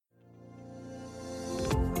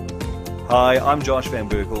Hi, I'm Josh Van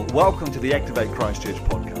Berkel. Welcome to the Activate Christchurch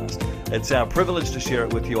podcast. It's our privilege to share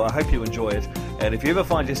it with you. I hope you enjoy it. And if you ever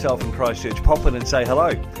find yourself in Christchurch, pop in and say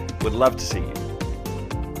hello. We'd love to see you.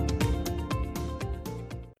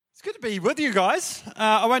 It's good to be with you guys.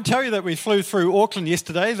 I won't tell you that we flew through Auckland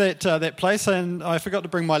yesterday, that place, and I forgot to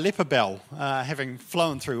bring my leper bell, having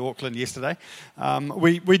flown through Auckland yesterday.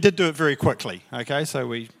 We did do it very quickly, okay? So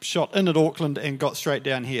we shot in at Auckland and got straight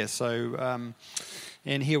down here. So,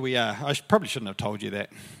 and here we are. I probably shouldn't have told you that,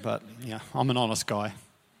 but yeah, I'm an honest guy.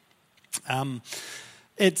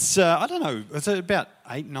 It's, I don't know, it's about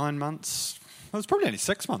 8-9 months. It was probably only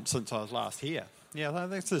 6 months since I was last here. Yeah,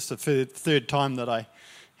 that's just the third time that I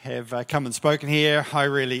have come and spoken here. I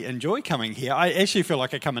really enjoy coming here. I actually feel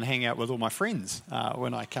like I come and hang out with all my friends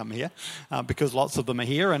when I come here because lots of them are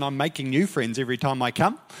here and I'm making new friends every time I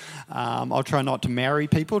come. I'll try not to marry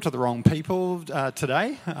people to the wrong people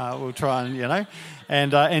today. We'll try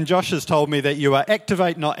and, and Josh has told me that you are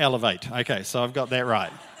activate, not elevate. Okay, so I've got that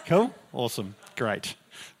right. Cool? Awesome. Great.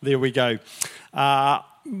 There we go.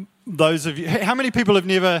 Those of you, how many people have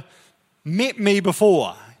never met me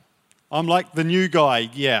before? I'm like the new guy.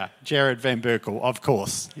 Yeah, Jared Van Berkel, of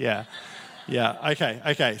course. Yeah.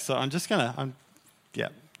 Okay. So I'm just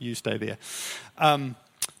you stay there.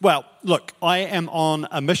 Well, look, I am on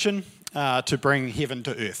a mission to bring heaven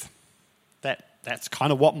to earth. That's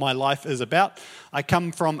kind of what my life is about. I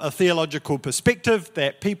come from a theological perspective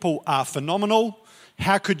that people are phenomenal.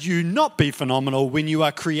 How could you not be phenomenal when you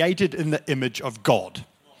are created in the image of God?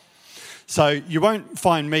 So you won't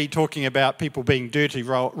find me talking about people being dirty,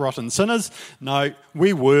 rotten sinners. No,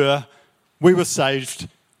 we were saved.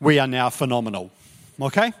 We are now phenomenal.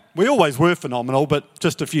 Okay? We always were phenomenal, but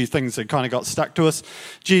just a few things that kind of got stuck to us.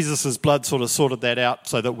 Jesus' blood sort of sorted that out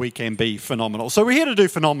so that we can be phenomenal. So we're here to do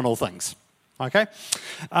phenomenal things. Okay?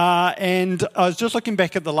 And I was just looking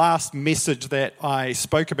back at the last message that I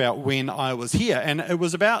spoke about when I was here, and it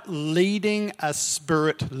was about leading a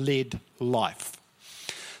spirit-led life.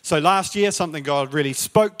 So last year, something God really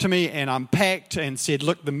spoke to me and unpacked and said,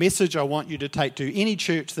 look, the message I want you to take to any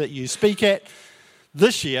church that you speak at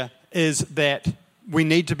this year is that we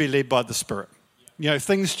need to be led by the Spirit.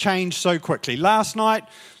 Things change so quickly. Last night,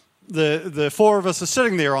 the four of us are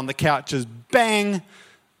sitting there on the couches, bang,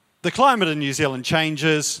 the climate in New Zealand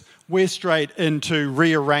changes. We're straight into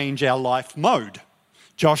rearrange our life mode.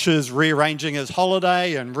 Josh is rearranging his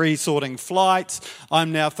holiday and resorting flights.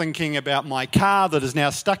 I'm now thinking about my car that is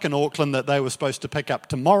now stuck in Auckland that they were supposed to pick up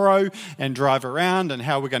tomorrow and drive around and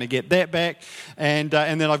how we're going to get that back. And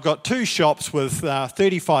then I've got 2 shops with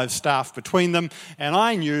 35 staff between them. And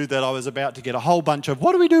I knew that I was about to get a whole bunch of,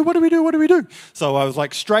 what do we do? So I was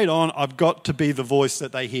like, straight on, I've got to be the voice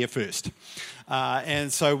that they hear first.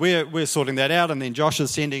 And so we're sorting that out, and then Josh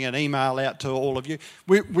is sending an email out to all of you.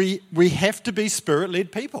 We have to be spirit-led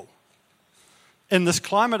people. In this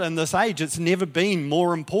climate, in this age, it's never been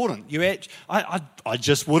more important. I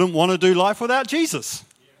just wouldn't want to do life without Jesus.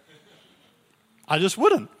 I just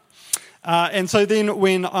wouldn't. And so then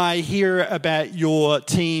when I hear about your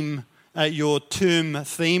team, your term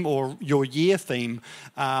theme or your year theme,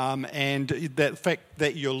 and the fact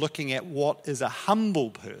that you're looking at what is a humble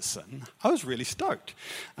person, I was really stoked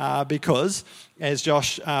because, as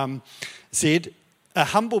Josh said, a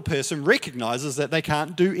humble person recognizes that they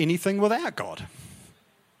can't do anything without God.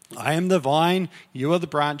 I am the vine, you are the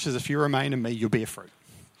branches. If you remain in me, you'll bear fruit.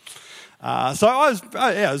 So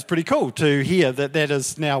it was pretty cool to hear that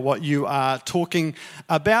is now what you are talking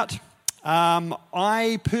about.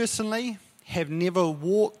 I personally have never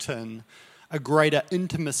walked in a greater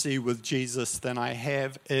intimacy with Jesus than I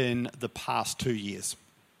have in the past 2 years.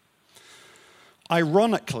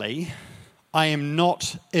 Ironically, I am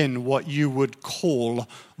not in what you would call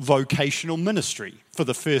vocational ministry for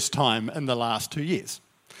the first time in the last 2 years.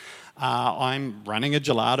 I'm running a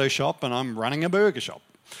gelato shop and I'm running a burger shop.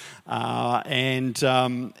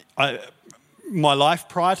 My life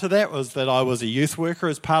prior to that was that I was a youth worker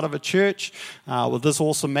as part of a church with this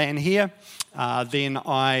awesome man here. Then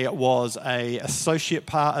I was a assistant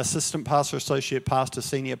pastor, associate pastor,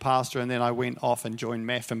 senior pastor, and then I went off and joined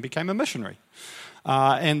MAF and became a missionary.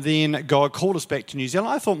 And then God called us back to New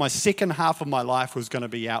Zealand. I thought my second half of my life was going to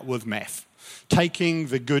be out with MAF, taking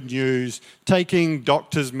the good news, taking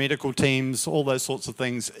doctors, medical teams, all those sorts of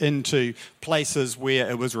things into places where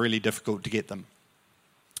it was really difficult to get them.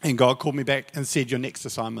 And God called me back and said, your next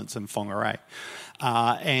assignment's in Whangarei.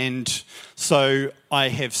 And so I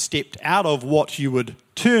have stepped out of what you would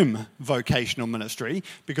term vocational ministry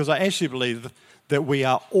because I actually believe that we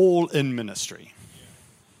are all in ministry.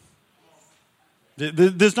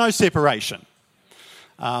 There's no separation.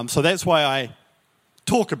 So that's why I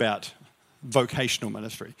talk about vocational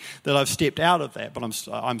ministry, that I've stepped out of that, but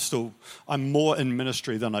I'm more in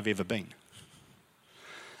ministry than I've ever been.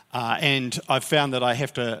 And I've found that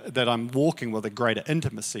I'm walking with a greater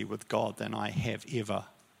intimacy with God than I have ever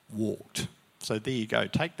walked. So there you go.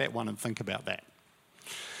 Take that one and think about that.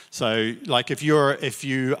 So, like, if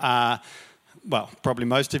you are, well, probably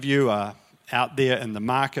most of you are out there in the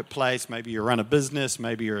marketplace. Maybe you run a business.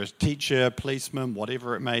 Maybe you're a teacher, policeman,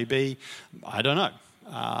 whatever it may be. I don't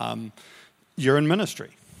know. You're in ministry.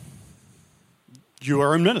 You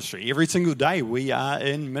are in ministry. Every single day we are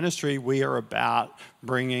in ministry. We are about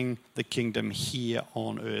bringing the kingdom here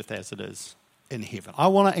on earth as it is in heaven. I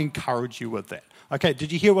want to encourage you with that. Okay,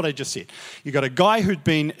 did you hear what I just said? You got a guy who'd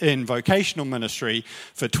been in vocational ministry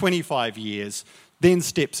for 25 years, then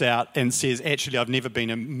steps out and says, actually, I've never been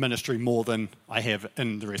in ministry more than I have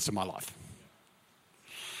in the rest of my life.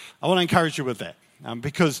 I want to encourage you with that.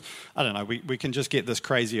 Because, I don't know, we can just get this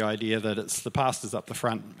crazy idea that it's the pastors up the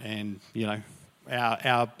front and, you know,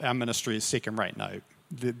 our ministry is second rate. No,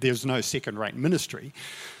 there's no second rate ministry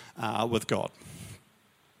with God.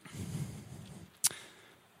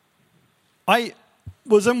 I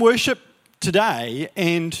was in worship today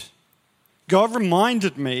and God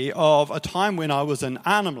reminded me of a time when I was in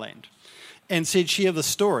Arnhem Land and said, share the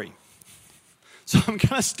story. So I'm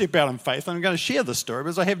going to step out in faith and I'm going to share the story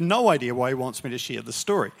because I have no idea why he wants me to share the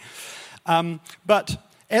story. But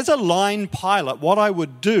as a line pilot, what I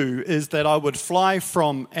would do is that I would fly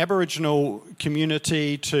from Aboriginal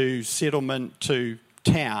community to settlement to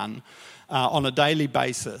town on a daily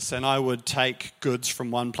basis, and I would take goods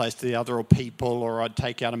from one place to the other, or people, or I'd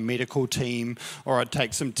take out a medical team, or I'd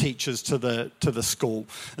take some teachers to the school.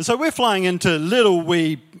 And so we're flying into little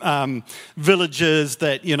wee villages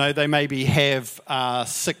that, you know, they maybe have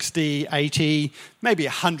 60, 80, maybe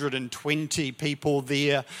 120 people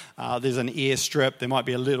there. There's an airstrip, there might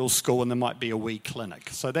be a little school, and there might be a wee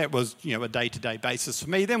clinic. So that was, you know, a day-to-day basis for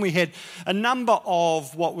me. Then we had a number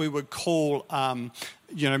of what we would call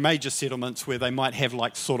major settlements where they might have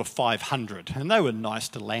like sort of 500. And they were nice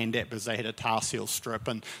to land at because they had a tar seal strip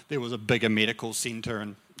and there was a bigger medical centre,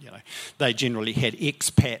 and, you know, they generally had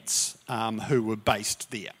expats who were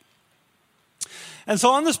based there. And so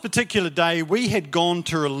on this particular day, we had gone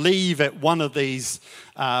to relieve at one of these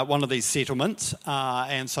settlements,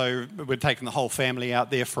 and so we'd taken the whole family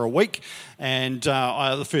out there for a week. And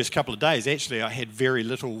the first couple of days, actually, I had very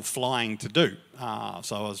little flying to do,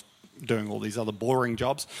 so I was doing all these other boring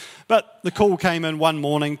jobs. But the call came in one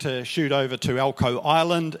morning to shoot over to Elcho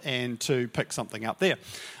Island and to pick something up there.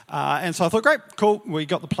 And so I thought, great, cool, we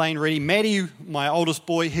got the plane ready. Maddie, my oldest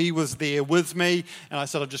boy, he was there with me, and I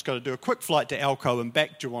said, I've just got to do a quick flight to Elcho and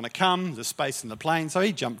back. Do you want to come? There's space in the plane. So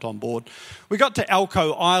he jumped on board. We got to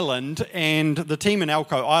Elcho Island, and the team in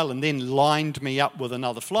Elcho Island then lined me up with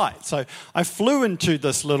another flight. So I flew into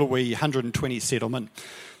this little wee 120 settlement.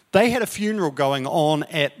 They had a funeral going on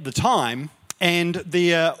at the time, and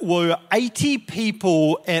there were 80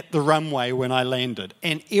 people at the runway when I landed,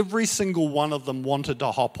 and every single one of them wanted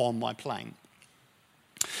to hop on my plane.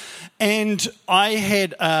 And I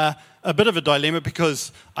had a bit of a dilemma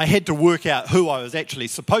because I had to work out who I was actually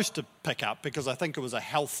supposed to pick up, because I think it was a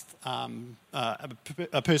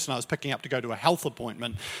person I was picking up to go to a health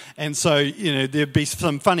appointment. And so, you know, there'd be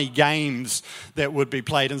some funny games that would be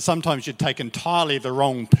played, and sometimes you'd take entirely the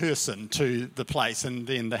wrong person to the place, and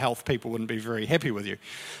then the health people wouldn't be very happy with you.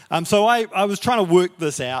 So I was trying to work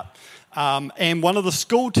this out, and one of the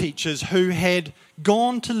school teachers who had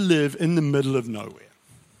gone to live in the middle of nowhere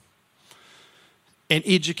and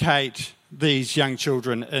educate these young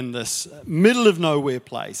children in this middle of nowhere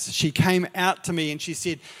place, she came out to me and she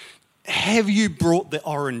said, have you brought the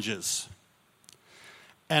oranges?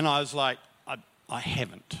 And I was like, I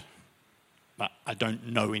haven't, but I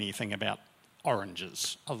don't know anything about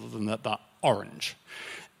oranges other than that they're orange.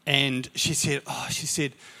 And she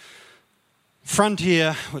said,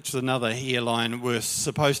 Frontier, which is another airline, were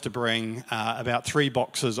supposed to bring about 3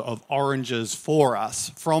 boxes of oranges for us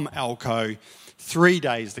from Elcho 3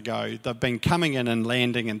 days ago. They've been coming in and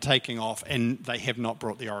landing and taking off, and they have not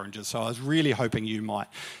brought the oranges. So I was really hoping you might.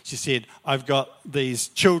 She said, I've got these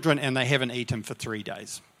children and they haven't eaten for 3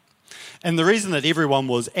 days. And the reason that everyone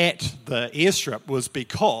was at the airstrip was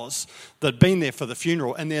because they'd been there for the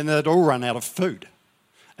funeral and then they'd all run out of food.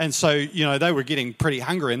 And so, you know, they were getting pretty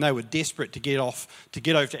hungry and they were desperate to get over to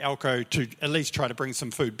Elcho to at least try to bring some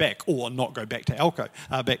food back, or not go back to Elcho,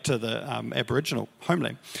 back to the Aboriginal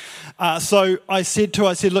homeland. So I said,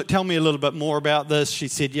 look, tell me a little bit more about this. She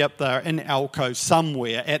said, yep, they're in Elcho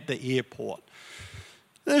somewhere at the airport.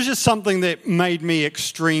 There's just something that made me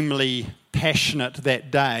extremely passionate that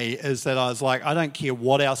day, is that I was like, I don't care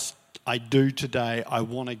what else I do today. I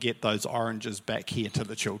want to get those oranges back here to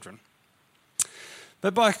the children.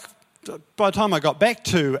 But by the time I got back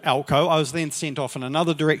to Elko, I was then sent off in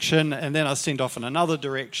another direction, and then I was sent off in another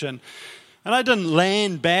direction. And I didn't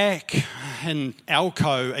land back in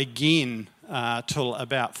Elko again till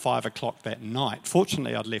about 5 o'clock that night.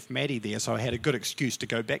 Fortunately, I'd left Maddie there, so I had a good excuse to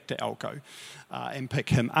go back to Elko and pick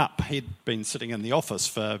him up. He'd been sitting in the office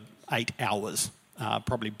for 8 hours.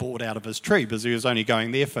 Probably bored out of his tree because he was only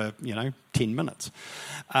going there for 10 minutes.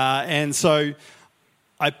 And so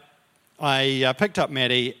I picked up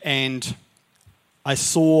Maddie and I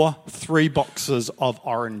saw 3 boxes of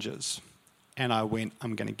oranges. And I went,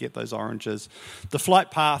 I'm going to get those oranges. The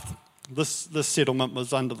flight path, this settlement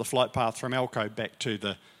was under the flight path from Elko back to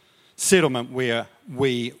the settlement where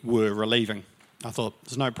we were relieving. I thought,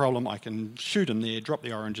 there's no problem, I can shoot in there, drop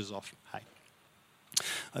the oranges off. Hey.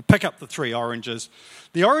 I pick up the 3 oranges.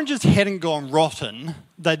 The oranges hadn't gone rotten,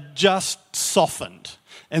 they'd just softened.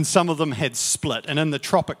 And some of them had split. And in the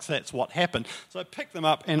tropics, that's what happened. So I pick them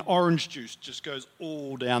up and orange juice just goes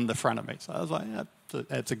all down the front of me. So I was like,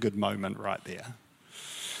 that's a good moment right there.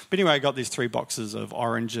 But anyway, I got these 3 boxes of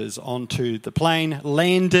oranges onto the plane,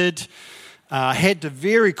 landed, had to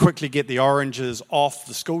very quickly get the oranges off.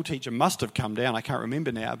 The school teacher must have come down. I can't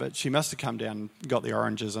remember now, but she must have come down, got the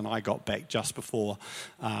oranges, and I got back just before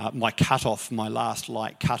my last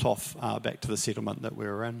light cut-off back to the settlement that we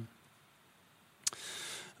were in.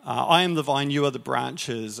 I am the vine, you are the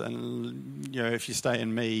branches, and if you stay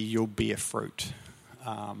in me, you'll bear fruit.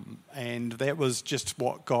 And that was just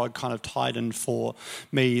what God kind of tied in for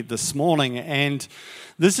me this morning. And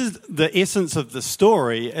this is the essence of the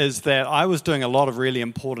story, is that I was doing a lot of really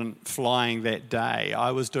important flying that day.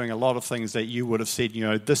 I was doing a lot of things that you would have said,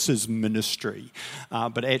 this is ministry.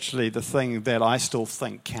 But actually the thing that I still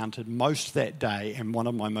think counted most that day, and one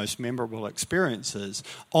of my most memorable experiences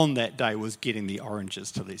on that day, was getting the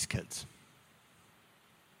oranges to these kids.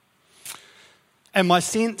 And my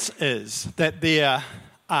sense is that there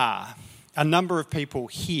are a number of people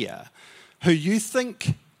here who you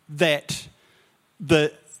think that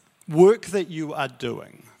the work that you are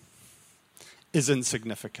doing is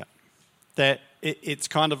insignificant. That it's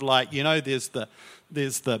kind of like, there's the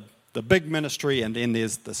big ministry and then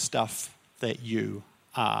there's the stuff that you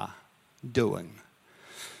are doing.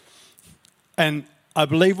 And I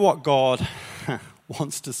believe what God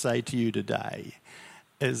wants to say to you today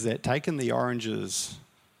is that taking the oranges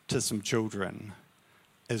to some children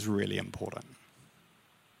is really important.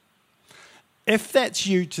 If that's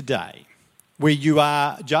you today, where you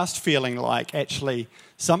are just feeling like, actually,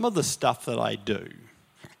 some of the stuff that I do,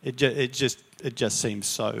 it just seems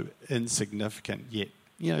so insignificant, yet,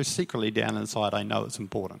 secretly down inside, I know it's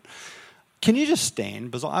important. Can you just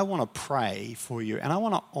stand? Because I want to pray for you, and I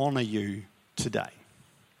want to honour you today.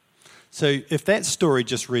 So if that story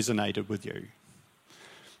just resonated with you,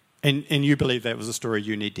 and you believe that was a story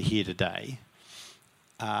you need to hear today,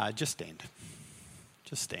 just stand.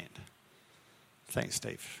 Just stand. Thanks,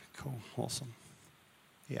 Steve. Cool. Awesome.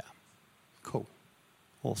 Yeah. Cool.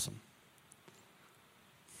 Awesome.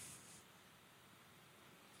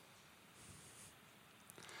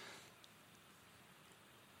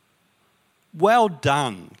 Well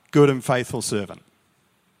done, good and faithful servant.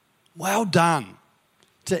 Well done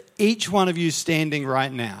to each one of you standing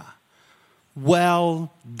right now.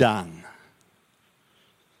 Well done.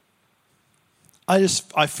 I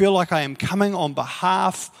feel like I am coming on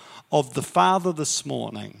behalf of the Father this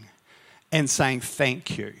morning and saying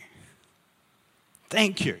thank you.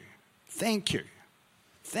 Thank you. Thank you.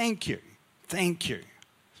 Thank you. Thank you.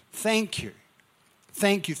 Thank you.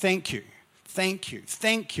 Thank you. Thank you. Thank you.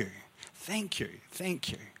 Thank you. Thank you.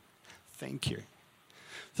 Thank you. Thank you.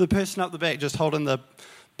 The person up the back just holding the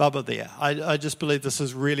Bubba there. I just believe this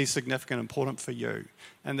is really significant and important for you.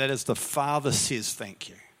 And that is the Father says thank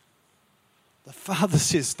you. The Father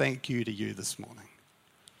says thank you to you this morning.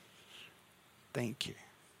 Thank you.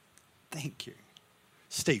 Thank you.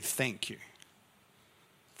 Steve, thank you.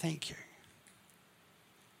 Thank you.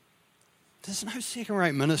 There's no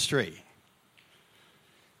second-rate ministry.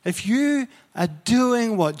 If you are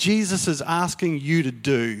doing what Jesus is asking you to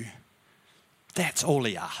do, that's all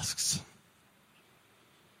he asks.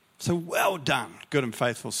 So well done, good and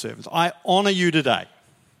faithful servants. I honour you today.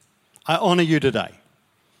 I honour you today.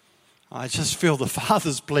 I just feel the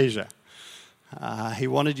Father's pleasure. He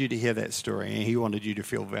wanted you to hear that story, and he wanted you to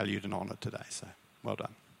feel valued and honoured today. So well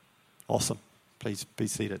done. Awesome. Please be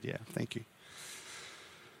seated. Yeah, thank you.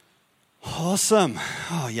 Awesome.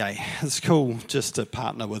 Oh, yay. It's cool just to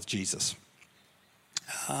partner with Jesus.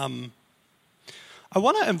 I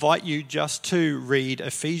want to invite you just to read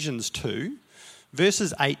Ephesians 2,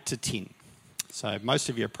 verses 8 to 10. So most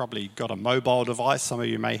of you have probably got a mobile device. Some of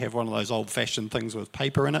you may have one of those old-fashioned things with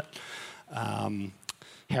paper in it.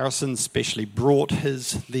 Harrison specially brought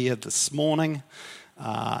his there this morning.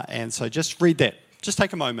 And so just read that. Just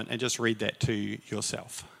take a moment and just read that to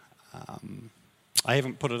yourself. I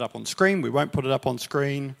haven't put it up on screen. We won't put it up on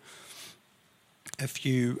screen. If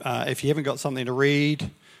you haven't got something to read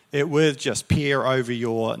it with, just peer over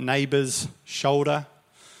your neighbour's shoulder.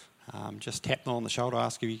 Just tap them on the shoulder,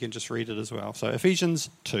 ask if you can just read it as well. So Ephesians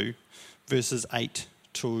 2, verses 8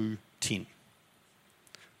 to 10.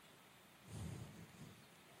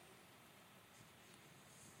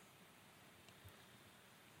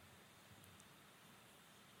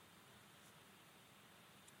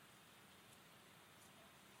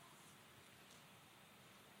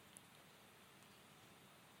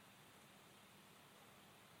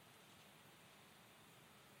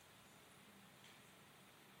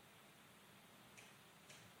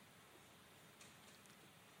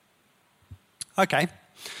 Okay.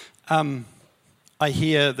 I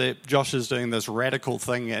hear that Josh is doing this radical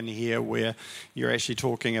thing in here where you're actually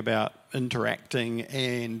talking about interacting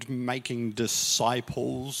and making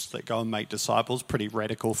disciples that go and make disciples. Pretty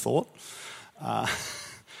radical thought.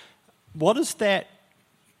 What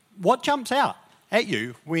jumps out at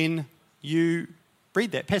you when you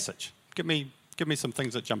read that passage? Give me some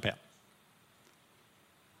things that jump out.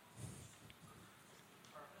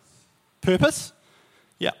 Purpose?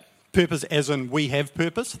 Yeah. Purpose as in we have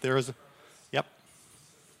purpose. There is yep.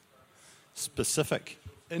 Specific.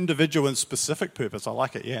 Individual and specific purpose. I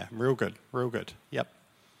like it, yeah. Real good. Yep.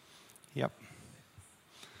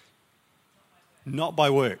 Not by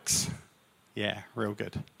works. Yeah, real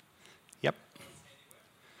good. Yep.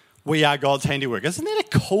 We are God's handiwork. Isn't that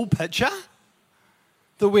a cool picture?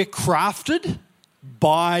 That we're crafted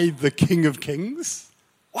by the King of Kings?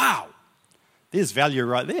 Wow. There's value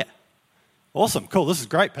right there. Awesome, cool. This is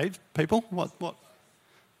great, people.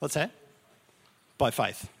 What's that? By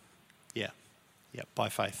faith. Yeah, by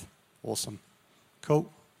faith. Awesome,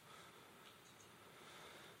 cool.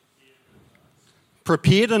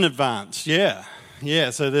 Prepared in advance. Yeah.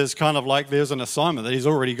 So there's kind of like there's an assignment that He's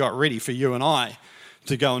already got ready for you and I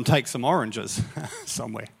to go and take some oranges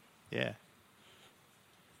somewhere. Yeah.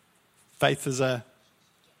 Faith is a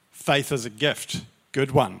gift.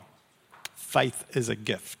 Good one. Faith is a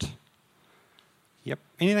gift. Yep.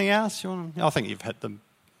 Anything else you want to? I think you've hit the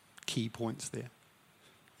key points there.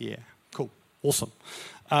 Yeah. Cool. Awesome.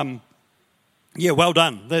 Yeah. Well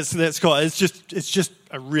done. That's cool. It's just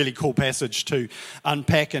a really cool passage to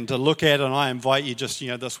unpack and to look at. And I invite you just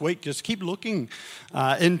this week just keep looking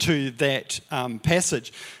into that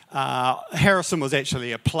passage. Harrison was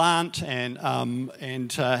actually a plant, and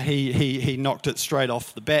he knocked it straight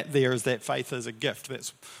off the bat. There is that faith is a gift.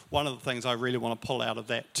 That's one of the things I really want to pull out of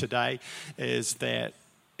that today, is that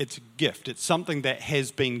it's a gift. It's something that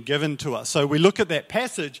has been given to us. So we look at that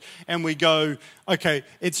passage and we go, okay,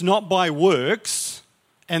 it's not by works.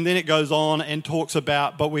 And then it goes on and talks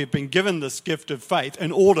about, but we've been given this gift of faith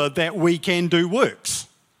in order that we can do works.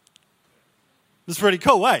 It's pretty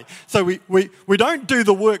cool, eh? So we don't do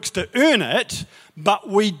the works to earn it, but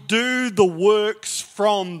we do the works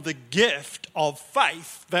from the gift of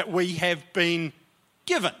faith that we have been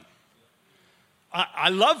given. I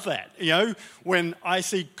love that. When I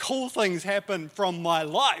see cool things happen from my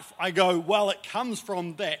life, I go, well, it comes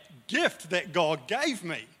from that gift that God gave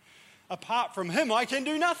me. Apart from Him, I can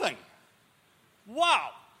do nothing. Wow.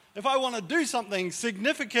 If I want to do something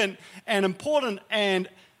significant and important and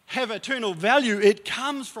have eternal value, it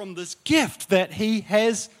comes from this gift that He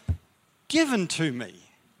has given to me.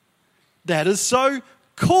 That is so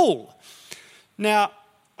cool. Now,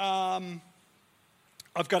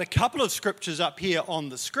 I've got a couple of scriptures up here on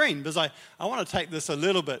the screen because I want to take this a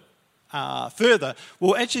little bit further.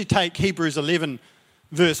 We'll actually take Hebrews 11,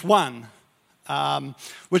 verse 1,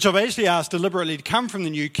 which I've actually asked deliberately to come from the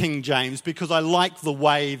New King James because I like the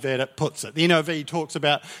way that it puts it. The NIV talks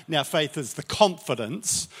about, now faith is the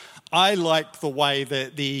confidence. I like the way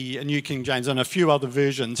that the New King James and a few other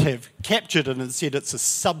versions have captured it and said it's a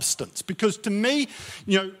substance. Because to me,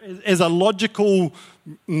 as a logical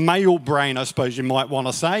male brain, I suppose you might want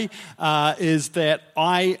to say, is that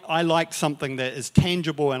I like something that is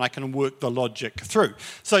tangible and I can work the logic through.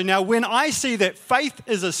 So now when I see that faith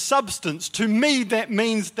is a substance, to me that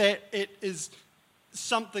means that it is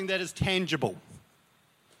something that is tangible.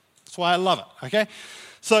 That's why I love it, okay?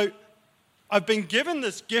 So I've been given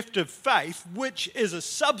this gift of faith, which is a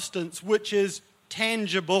substance which is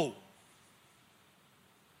tangible.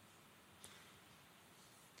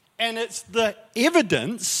 And it's the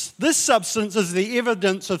evidence, this substance is the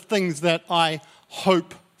evidence of things that I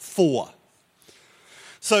hope for.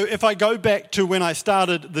 So if I go back to when I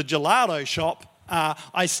started the gelato shop,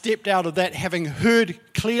 I stepped out of that having heard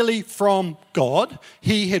clearly from God.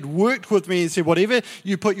 He had worked with me and said, whatever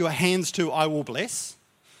you put your hands to, I will bless.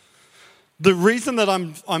 The reason that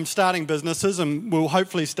I'm starting businesses, and we'll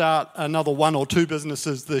hopefully start another 1 or 2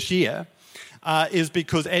 businesses this year, is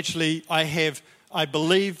because actually I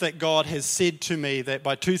believe that God has said to me that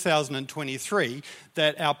by 2023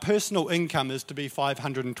 that our personal income is to be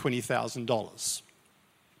 $520,000.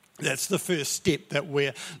 That's the first step that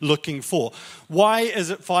we're looking for. Why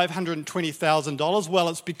is it $520,000? Well,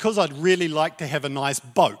 it's because I'd really like to have a nice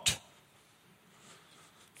boat.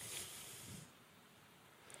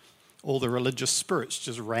 All the religious spirits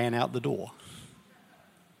just ran out the door.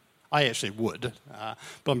 I actually would,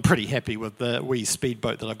 but I'm pretty happy with the wee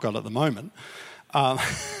speedboat that I've got at the moment. I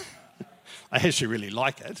actually really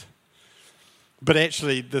like it. But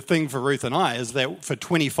actually, the thing for Ruth and I is that for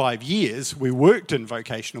 25 years, we worked in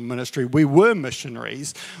vocational ministry. We were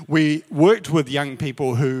missionaries. We worked with young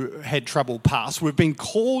people who had trouble past. We've been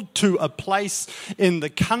called to a place in the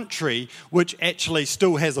country which actually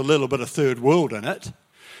still has a little bit of third world in it.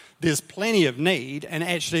 There's plenty of need, and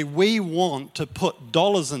actually we want to put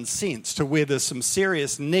dollars and cents to where there's some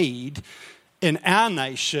serious need in our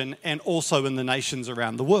nation and also in the nations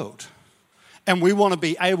around the world. And we want to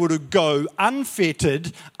be able to go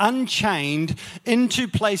unfettered, unchained into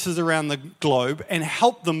places around the globe and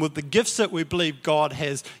help them with the gifts that we believe God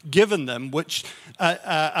has given them, which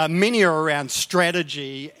many are around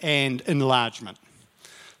strategy and enlargement.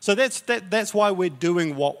 So that's why we're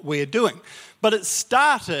doing what we're doing. But it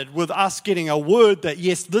started with us getting a word that,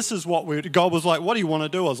 yes, this is what God was like, what do you want to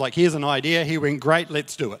do? I was like, here's an idea. He went, great,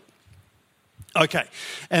 let's do it. Okay,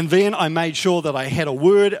 and then I made sure that I had a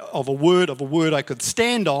word I could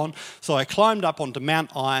stand on. So I climbed up onto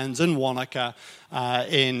Mount Irons in Wanaka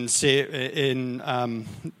in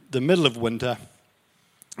the middle of winter,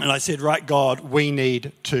 and I said, right, God, I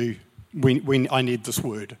need this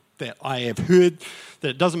word that I have heard, that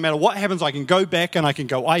it doesn't matter what happens, I can go back and I can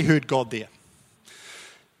go, I heard God there.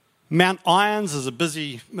 Mount Irons is a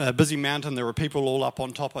busy mountain. There were people all up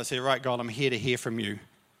on top. I said, right, God, I'm here to hear from you.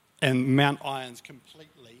 And Mount Irons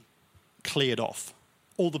completely cleared off.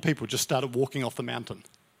 All the people just started walking off the mountain.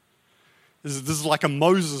 This is like a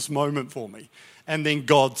Moses moment for me. And then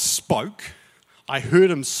God spoke. I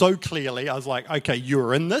heard him so clearly. I was like, okay,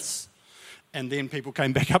 you're in this. And then people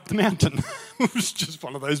came back up the mountain. It was just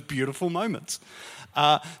one of those beautiful moments.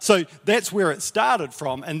 So that's where it started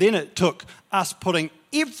from. And then it took us putting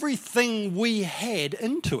everything we had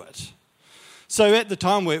into it. So at the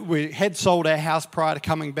time, we had sold our house prior to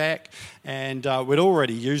coming back, and we'd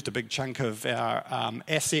already used a big chunk of our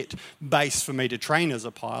asset base for me to train as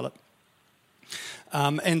a pilot.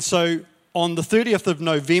 And so on the 30th of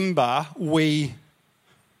November, we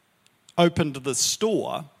opened the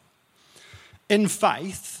store in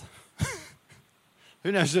faith.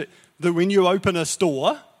 Who knows that when you open a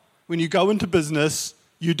store, when you go into business,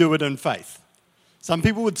 you do it in faith. Some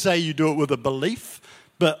people would say you do it with a belief,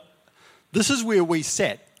 but this is where we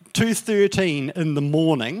sat, 2:13 in the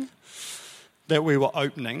morning that we were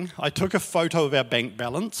opening. I took a photo of our bank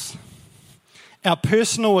balance. Our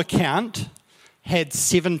personal account had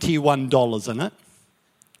 $71 in it.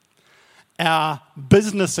 Our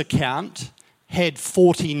business account had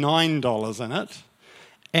 $49 in it.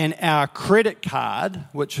 And our credit card,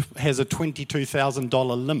 which has a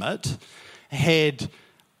 $22,000 limit, had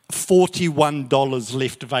 $41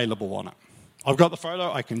 left available on it. I've got the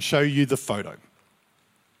photo. I can show you the photo.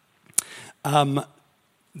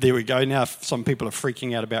 There we go. Now some people are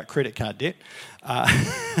freaking out about credit card debt.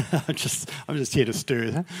 I'm just here to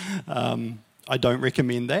stir. I don't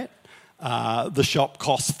recommend that. The shop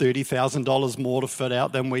cost $30,000 more to fit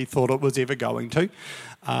out than we thought it was ever going to.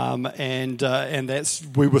 And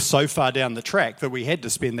we were so far down the track that we had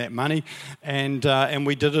to spend that money, and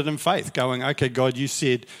we did it in faith, going, okay, God, you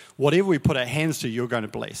said whatever we put our hands to, you're going to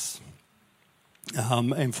bless.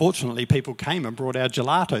 And fortunately, people came and brought our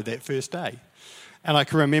gelato that first day. And I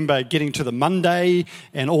can remember getting to the Monday,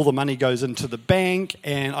 and all the money goes into the bank,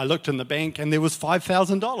 and I looked in the bank, and there was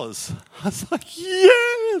 $5,000. I was like,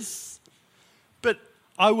 yes! But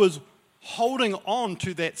I was holding on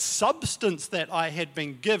to that substance that I had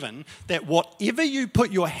been given, that whatever you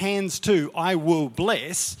put your hands to, I will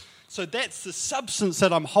bless. So that's the substance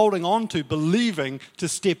that I'm holding on to, believing to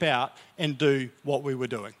step out and do what we were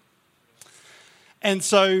doing. And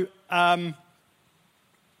so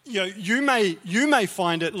You may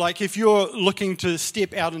find it like if you're looking to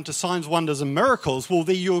step out into signs, wonders, and miracles, well,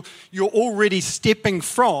 you're already stepping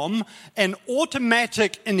from an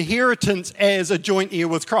automatic inheritance as a joint heir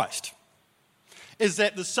with Christ. Is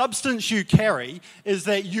that the substance you carry is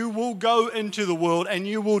that you will go into the world and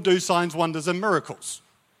you will do signs, wonders, and miracles.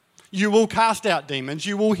 You will cast out demons.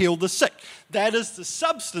 You will heal the sick. That is the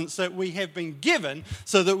substance that we have been given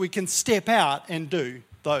so that we can step out and do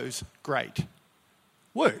those great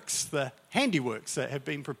works, the handiworks that have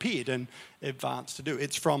been prepared in advance to do.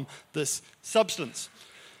 It's from this substance.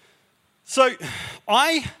 So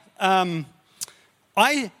I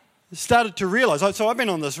started to realize, so I've been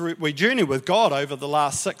on this journey with God over the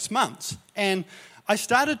last 6 months, and I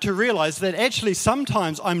started to realize that actually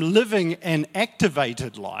sometimes I'm living an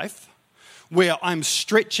activated life where I'm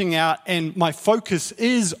stretching out and my focus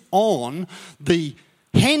is on the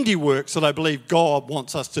handiworks that I believe God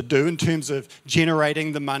wants us to do in terms of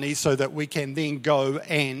generating the money so that we can then go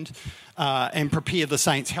and prepare the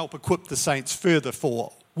saints, help equip the saints further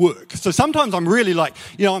for work. So sometimes I'm really like,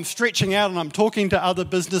 I'm stretching out and I'm talking to other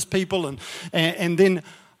business people and then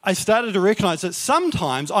I started to recognize that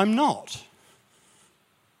sometimes I'm not.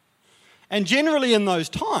 And generally in those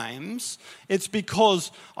times, it's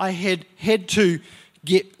because I had to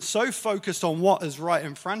get so focused on what is right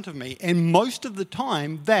in front of me, and most of the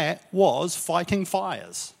time that was fighting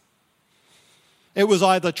fires. It was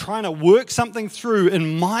either trying to work something through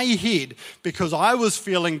in my head because I was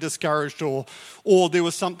feeling discouraged or there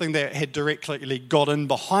was something that had directly got in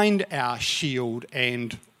behind our shield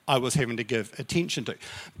and I was having to give attention to.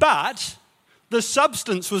 But the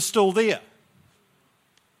substance was still there.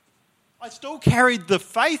 I still carried the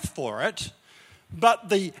faith for it, but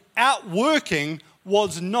the outworking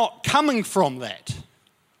was not coming from that.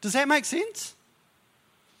 Does that make sense?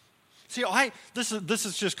 See, this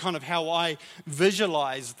is just kind of how I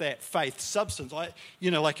visualize that faith substance. Like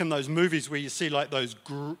in those movies where you see like those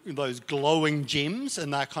glowing gems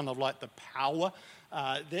and they're kind of like the power.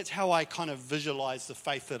 That's how I kind of visualize the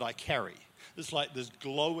faith that I carry. It's like this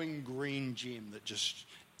glowing green gem that just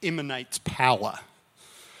emanates power.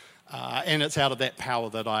 And it's out of that power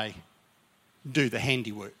that I do the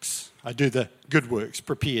handiworks. I do the good works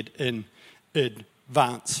prepared in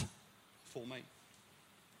advance for me.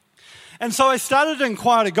 And so I started to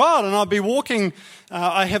inquire to God, and I'd be walking.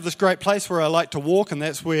 I have this great place where I like to walk, and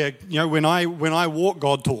that's where, when I walk,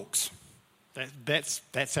 God talks.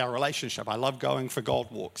 That's our relationship. I love going for God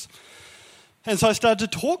walks. And so I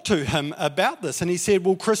started to talk to him about this, and he said,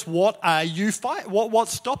 well, Chris, what are you fighting?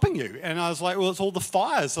 What's stopping you? And I was like, well, it's all the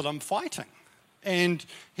fires that I'm fighting. And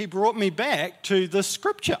he brought me back to the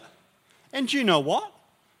scripture. And do you know what?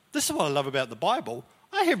 This is what I love about the Bible.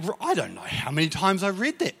 I don't know how many times I've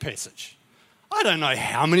read that passage. I don't know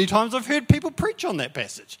how many times I've heard people preach on that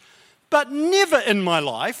passage. But never in my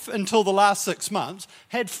life, until the last 6 months,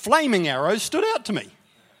 had flaming arrows stood out to me.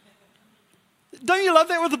 Don't you love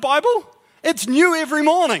that with the Bible? It's new every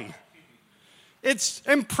morning. It's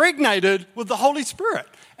impregnated with the Holy Spirit.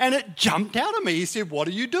 And it jumped out at me. He said, what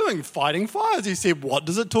are you doing? Fighting fires. He said, what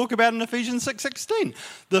does it talk about in Ephesians 6:16?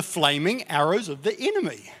 The flaming arrows of the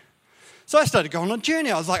enemy. So I started going on a journey.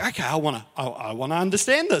 I was like, okay, I want to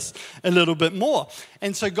understand this a little bit more.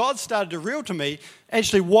 And so God started to reveal to me,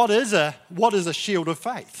 actually, what is a shield of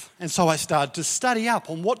faith? And so I started to study up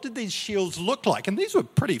on what did these shields look like. And these were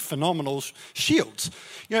pretty phenomenal shields.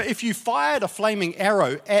 If you fired a flaming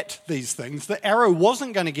arrow at these things, the arrow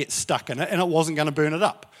wasn't going to get stuck in it and it wasn't going to burn it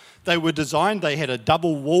up. They were designed, they had a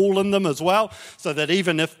double wall in them as well, so that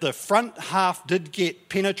even if the front half did get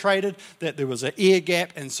penetrated, that there was an air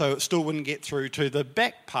gap, and so it still wouldn't get through to the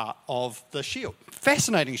back part of the shield.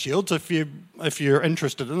 Fascinating shields. If you're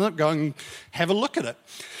interested in it, go and have a look at it.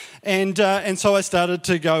 And so I started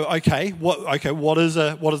to go, what is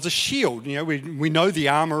a shield? We know the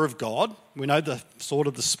armor of God. We know the sword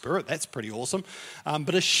of the Spirit. That's pretty awesome.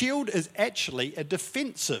 But a shield is actually a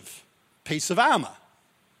defensive piece of armor.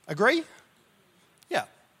 Agree? Yeah.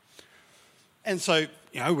 And so,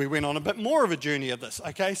 we went on a bit more of a journey of this.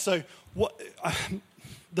 Okay, so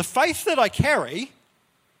the faith that I carry,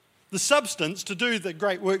 the substance to do the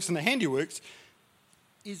great works and the handiworks,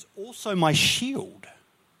 is also my shield.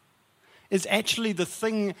 It's actually the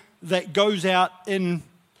thing that goes out in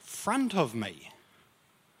front of me.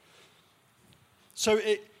 So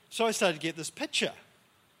I started to get this picture.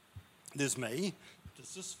 There's me,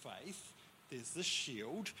 there's this faith, there's this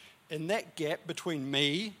shield, and that gap between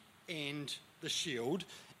me and the shield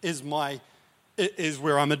is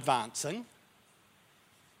where I'm advancing.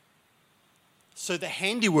 So the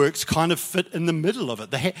handiworks kind of fit in the middle of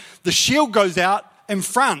it. The shield goes out in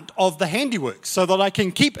front of the handiworks so that I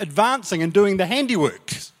can keep advancing and doing the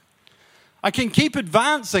handiworks. I can keep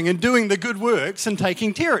advancing and doing the good works and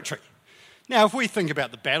taking territory. Now, if we think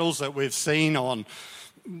about the battles that we've seen on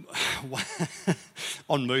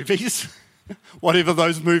movies, whatever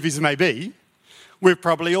those movies may be, we've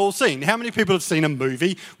probably all seen. How many people have seen a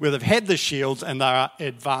movie where they've had the shields and they're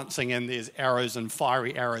advancing and there's arrows and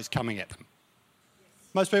fiery arrows coming at them?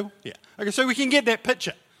 Most people? Yeah. Okay, so we can get that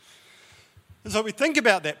picture. And so we think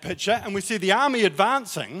about that picture and we see the army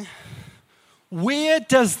advancing. Where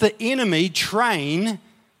does the enemy train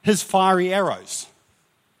his fiery arrows?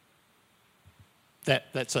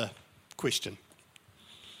 That's a question.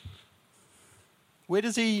 Where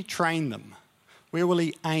does he train them? Where will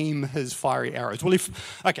he aim his fiery arrows?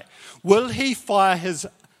 Will he fire his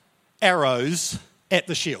arrows at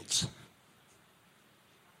the shields?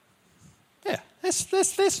 Yeah,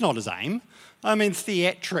 that's not his aim. I mean,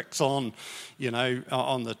 theatrics on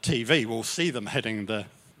the TV, we'll see them hitting the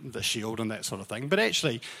shield and that sort of thing. But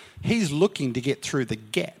actually, he's looking to get through the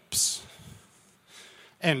gaps.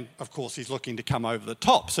 And, of course, he's looking to come over the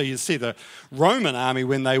top. So you see the Roman army,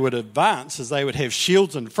 when they would advance, is they would have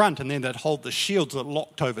shields in front, and then they'd hold the shields that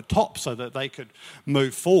locked over top so that they could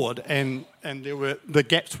move forward, and the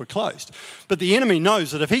gaps were closed. But the enemy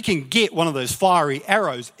knows that if he can get one of those fiery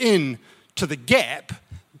arrows in to the gap,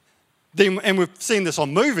 then, and we've seen this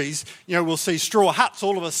on movies, we'll see straw huts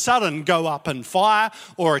all of a sudden go up and fire,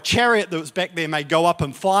 or a chariot that was back there may go up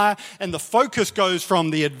and fire, and the focus goes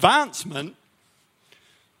from the advancement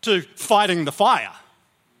to fighting the fire.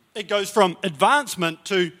 It goes from advancement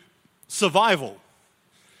to survival.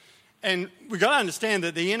 And we've got to understand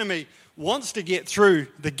that the enemy wants to get through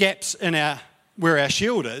the gaps in where our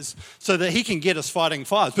shield is so that he can get us fighting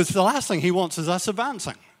fires. But the last thing he wants is us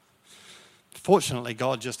advancing. Fortunately,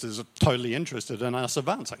 God just is totally interested in us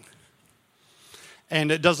advancing.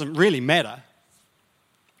 And it doesn't really matter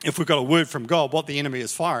if we've got a word from God what the enemy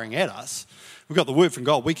is firing at us. We've got the word from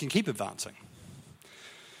God, we can keep advancing.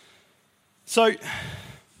 So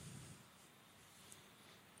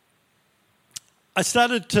I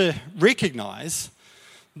started to recognize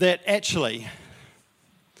that actually,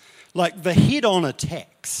 like the head-on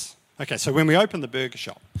attacks. Okay, so when we open the burger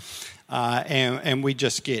shop and we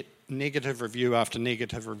just get negative review after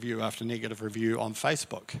negative review after negative review on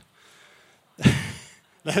Facebook,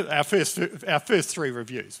 our first 3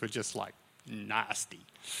 reviews were just like nasty.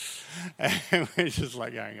 And we're just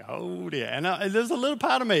like going, oh dear. And there's a little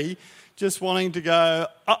part of me just wanting to go,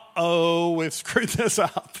 uh-oh, we've screwed this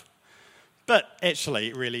up. But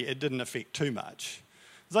actually, really, it didn't affect too much.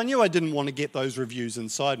 Because I knew I didn't want to get those reviews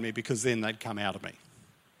inside me because then they'd come out of me.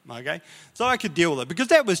 Okay? So I could deal with it because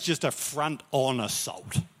that was just a front-on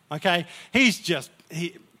assault. Okay?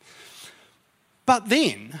 But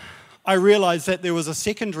then I realised that there was a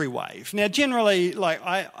secondary wave. Now, generally, like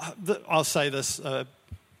I'll say this,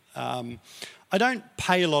 I don't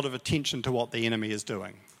pay a lot of attention to what the enemy is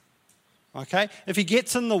doing. Okay? If he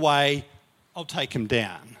gets in the way, I'll take him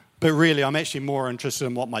down. But really, I'm actually more interested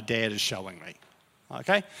in what my dad is showing me.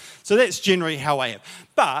 Okay? So that's generally how I am.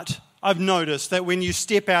 But I've noticed that when you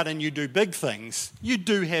step out and you do big things, you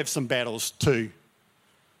do have some battles to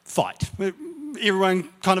fight. Everyone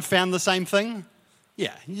kind of found the same thing?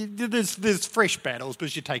 Yeah, there's fresh battles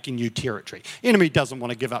because you're taking new territory. Enemy doesn't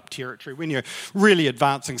want to give up territory. When you're really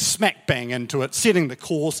advancing smack bang into it, setting the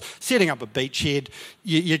course, setting up a beachhead,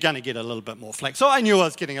 you're going to get a little bit more flack. So I knew I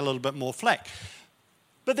was getting a little bit more flack.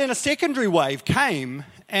 But then a secondary wave came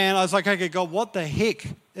and I was like, okay, God, what the heck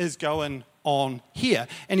is going on here?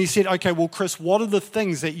 And he said, okay, well, Chris, what are the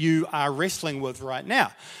things that you are wrestling with right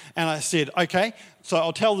now? And I said, okay, so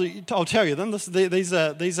I'll tell you them.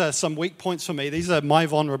 These are some weak points for me. These are my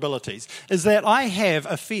vulnerabilities. Is that I have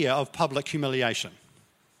a fear of public humiliation.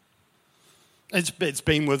 It's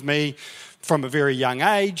been with me from a very young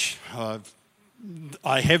age.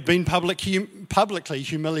 I have been publicly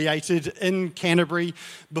humiliated in Canterbury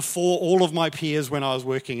before all of my peers when I was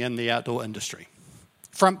working in the outdoor industry.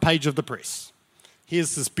 Front page of the press.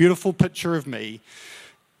 Here's this beautiful picture of me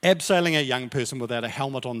abseiling a young person without a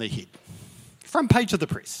helmet on their head. Front page of the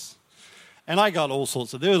press. And I got all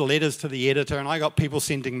sorts there were letters to the editor and I got people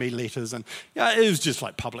sending me letters and it was just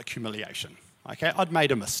like public humiliation. Okay, I'd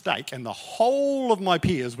made a mistake and the whole of my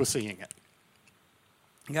peers were seeing it.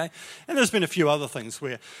 Okay, and there's been a few other things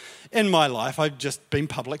where in my life I've just been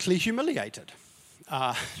publicly humiliated.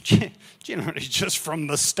 Generally just from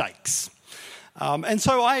mistakes. And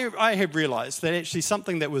so I have realised that actually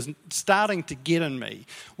something that was starting to get in me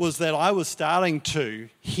was that I was starting to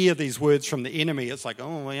hear these words from the enemy. It's like,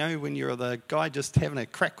 oh, when you're the guy just having a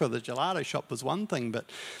crack with a gelato shop was one thing, but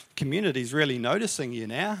the community's really noticing you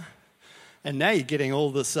now. And now you're getting all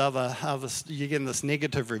this you're getting this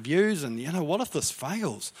negative reviews, and what if this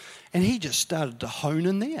fails? And he just started to hone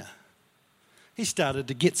in there. He started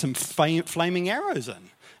to get some flaming arrows in.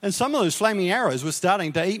 And some of those flaming arrows were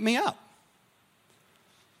starting to eat me up.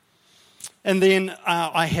 And then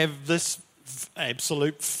I have this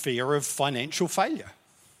absolute fear of financial failure.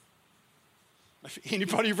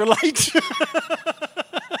 Anybody relate?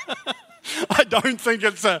 I don't think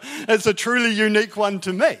it's a truly unique one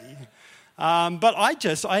to me. But I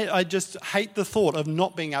just hate the thought of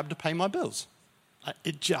not being able to pay my bills.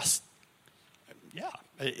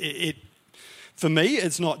 For me,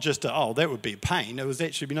 it's not just that would be a pain. It was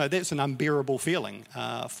actually, that's an unbearable feeling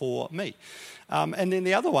for me. And then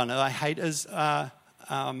the other one that I hate is that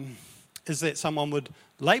someone would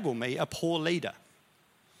label me a poor leader.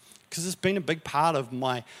 Because it's been a big part of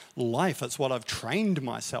my life. It's what I've trained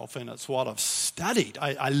myself in. It's what I've studied.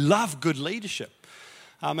 I love good leadership.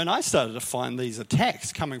 And I started to find these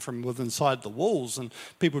attacks coming from within inside the walls and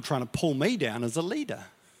people trying to pull me down as a leader.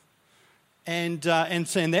 And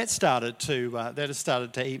that started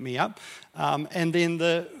to eat me up. And then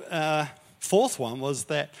the fourth one was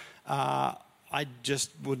that I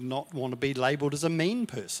just would not want to be labelled as a mean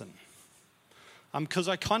person. Because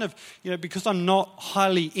because I'm not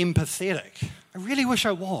highly empathetic. I really wish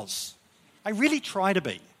I was. I really try to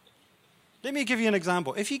be. Let me give you an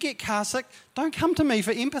example. If you get car sick, don't come to me for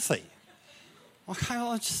empathy. Okay,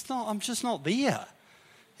 well, I'm just not there.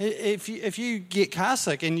 If you get car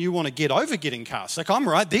sick and you want to get over getting car sick, I'm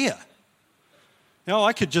right there. There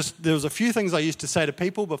was a few things I used to say to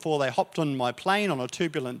people before they hopped on my plane on a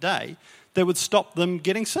turbulent day that would stop them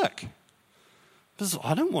getting sick. Because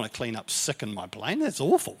I don't want to clean up sick in my plane. That's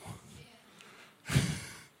awful.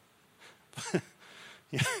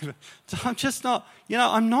 So I'm just not,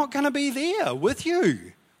 I'm not going to be there with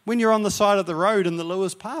you when you're on the side of the road in the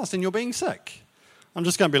Lewis Pass and you're being sick. I'm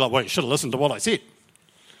just going to be like, well, you should have listened to what I said.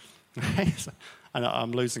 I know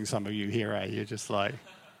I'm losing some of you here, eh? You're just like,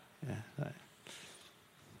 yeah.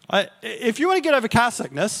 If you want to get over car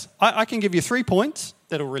sickness, I can give you 3 points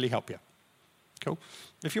that'll really help you. Cool.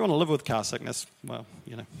 If you want to live with car sickness, well,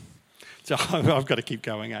 So I've got to keep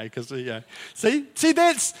going, eh? Because, see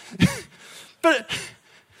that's...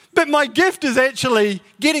 But my gift is actually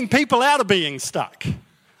getting people out of being stuck.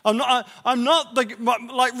 I'm not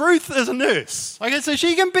like Ruth is a nurse. Okay, so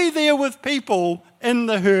she can be there with people in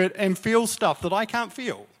the hurt and feel stuff that I can't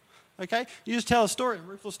feel. Okay, you just tell a story and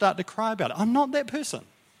Ruth will start to cry about it. I'm not that person.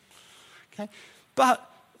 Okay,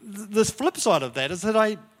 but the flip side of that is that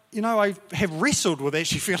I have wrestled with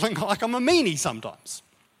actually feeling like I'm a meanie sometimes.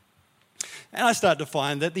 And I started to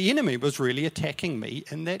find that the enemy was really attacking me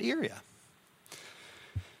in that area.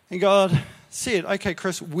 And God said, okay,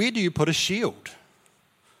 Chris, where do you put a shield?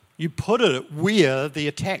 You put it where the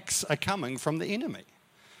attacks are coming from the enemy.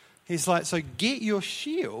 He's like, so get your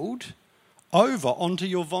shield over onto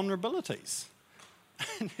your vulnerabilities.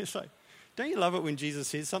 And it's like, don't you love it when Jesus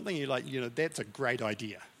says something? You're like, that's a great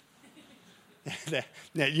idea.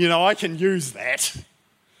 Now, I can use that.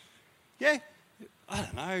 Yeah, I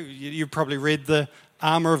don't know. You've probably read the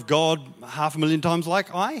armour of God 500,000 times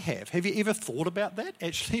like I have. Have you ever thought about that?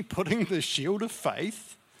 Actually putting the shield of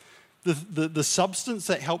faith, the substance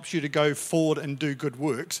that helps you to go forward and do good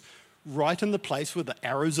works, right in the place where the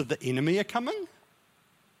arrows of the enemy are coming?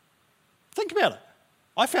 Think about it.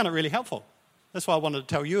 I found it really helpful. That's why I wanted to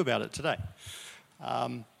tell you about it today.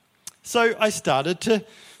 So I started to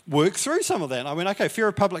work through some of that. I went, okay, fear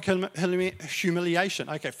of public humiliation.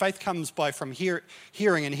 Okay, faith comes from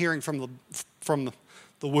hearing and hearing from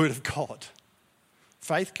the word of God.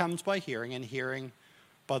 Faith comes by hearing and hearing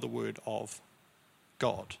by the word of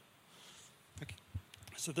God. Okay.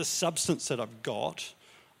 So this substance that I've got,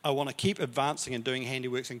 I want to keep advancing and doing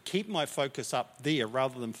handiworks and keep my focus up there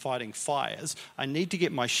rather than fighting fires. I need to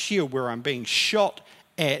get my shield where I'm being shot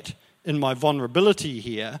at in my vulnerability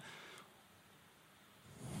here.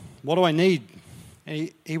 What do I need?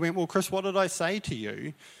 And he went, well, Chris, what did I say to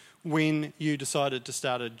you when you decided to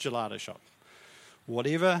start a gelato shop?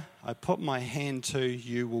 Whatever I put my hand to,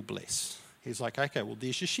 you will bless. He's like, okay, well,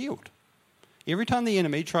 there's your shield. Every time the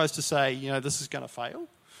enemy tries to say, this is going to fail,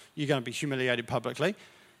 you're going to be humiliated publicly,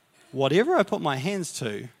 whatever I put my hands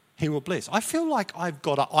to, he will bless. I feel like I've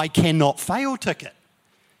got I cannot fail ticket.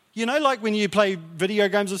 Like when you play video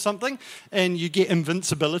games or something and you get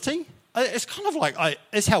invincibility? It's kind of like,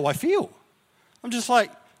 it's how I feel. I'm just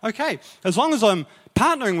like, okay, as long as I'm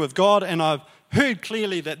partnering with God and I've heard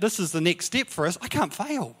clearly that this is the next step for us, I can't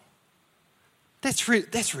fail. That's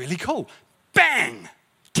really cool. Bang!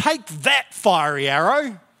 Take that, fiery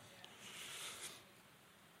arrow.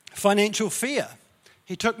 Financial fear.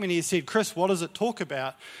 He took me and he said, Chris, what does it talk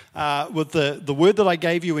about with the word that I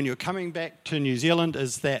gave you when you're coming back to New Zealand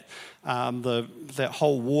is that that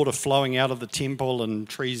whole water flowing out of the temple and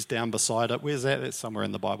trees down beside it. Where's that? That's somewhere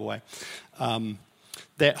in the Bible way.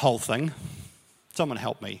 That whole thing. Someone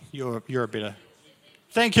help me. You're a better...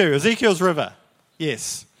 Thank you. Ezekiel's River.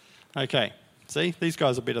 Yes. Okay. See, these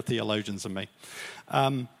guys are better theologians than me.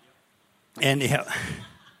 And yeah...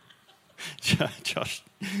 Josh,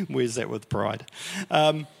 where's that with pride?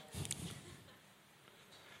 What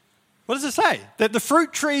does it say? That the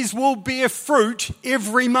fruit trees will bear fruit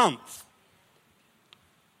every month.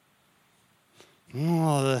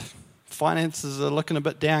 Oh, the finances are looking a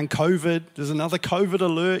bit down. COVID, there's another COVID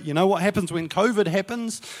alert. You know what happens when COVID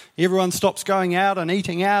happens? Everyone stops going out and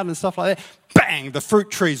eating out and stuff like that. Bang, the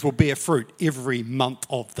fruit trees will bear fruit every month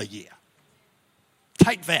of the year.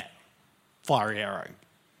 Take that, fiery arrow.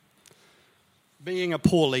 Being a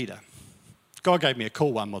poor leader. God gave me a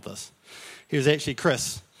cool one with this. He was actually,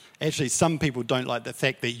 Chris, some people don't like the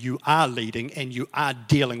fact that you are leading and you are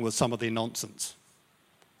dealing with some of their nonsense.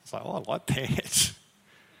 It's like, oh, I like that.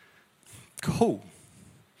 Cool.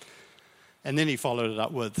 And then he followed it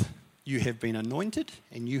up with, you have been anointed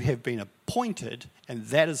and you have been appointed, and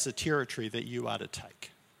that is the territory that you are to take.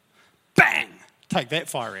 Bang! Take that,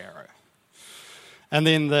 fiery arrow. And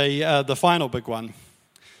then the final big one,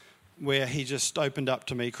 where he just opened up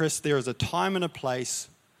to me, Chris, there is a time and a place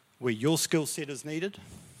where your skill set is needed,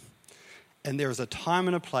 and there is a time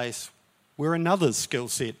and a place where another's skill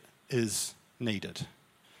set is needed.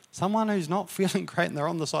 Someone who's not feeling great and they're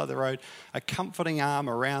on the side of the road, a comforting arm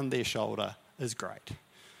around their shoulder is great.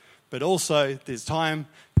 But also there's time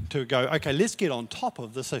to go, okay, let's get on top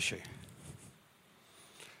of this issue.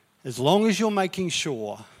 As long as you're making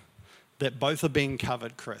sure that both are being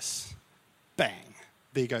covered, Chris, bang.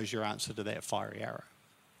 There goes your answer to that fiery arrow.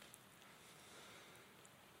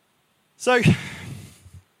 So,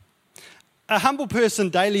 a humble person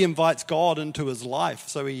daily invites God into his life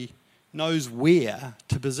so he knows where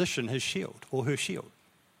to position his shield or her shield.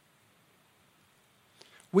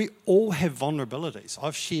 We all have vulnerabilities.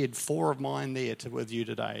 I've shared 4 of mine there with you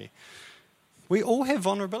today. We all have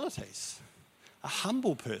vulnerabilities. A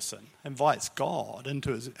humble person invites God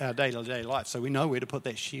into our day-to-day life so we know where to put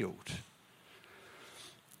that shield.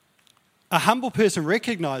 A humble person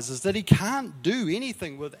recognizes that he can't do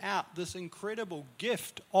anything without this incredible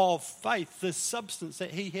gift of faith, this substance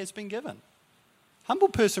that he has been given. Humble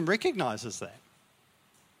person recognizes that.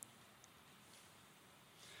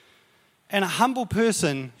 And a humble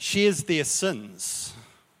person shares their sins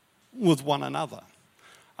with one another.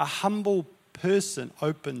 A humble person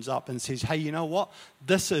opens up and says, hey, you know what?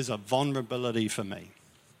 This is a vulnerability for me.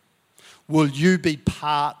 Will you be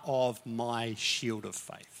part of my shield of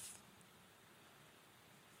faith?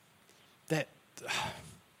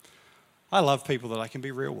 I love people that I can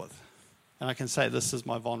be real with. And I can say, this is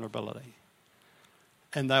my vulnerability.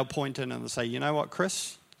 And they'll point in and they'll say, you know what,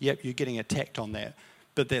 Chris? Yep, you're getting attacked on that.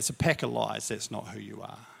 But that's a pack of lies. That's not who you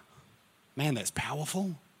are. Man, that's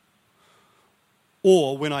powerful.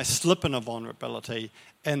 Or when I slip in a vulnerability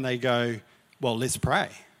and they go, well, let's pray.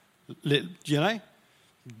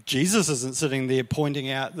 Jesus isn't sitting there pointing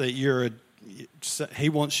out that he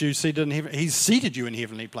wants you seated in heaven. He's seated you in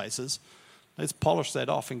heavenly places. Let's polish that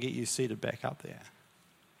off and get you seated back up there.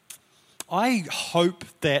 I hope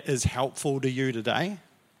that is helpful to you today.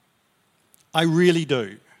 I really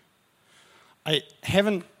do. I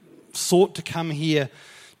haven't sought to come here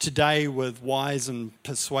today with wise and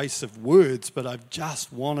persuasive words, but I've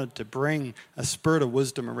just wanted to bring a spirit of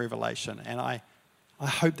wisdom and revelation, and I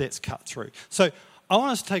hope that's cut through. So I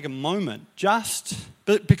want us to take a moment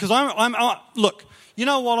because look, you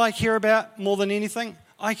know what I care about more than anything?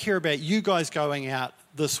 I care about you guys going out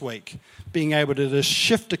this week, being able to just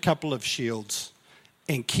shift a couple of shields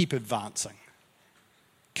and keep advancing.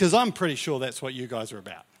 Because I'm pretty sure that's what you guys are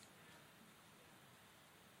about.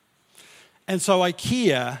 And so I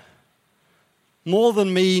care more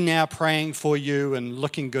than me now praying for you and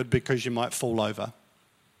looking good because you might fall over.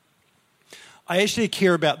 I actually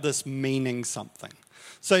care about this meaning something.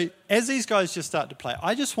 So as these guys just start to play,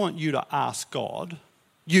 I just want you to ask God.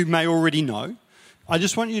 You may already know. I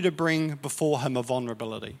just want you to bring before him a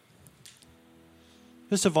vulnerability.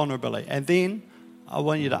 Just a vulnerability. And then I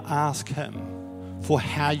want you to ask him for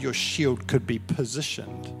how your shield could be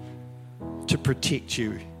positioned to protect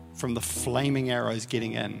you from the flaming arrows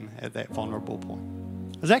getting in at that vulnerable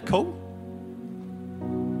point. Is that cool?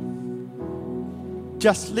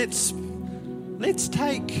 Just let's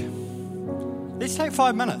take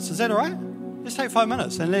 5 minutes. Is that all right? Let's take 5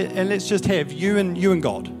 minutes and let's just have you and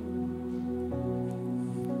God.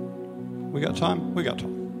 We got time? We got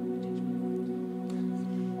time.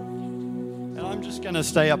 And I'm just going to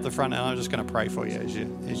stay up the front and I'm just going to pray for you as you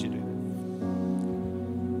do.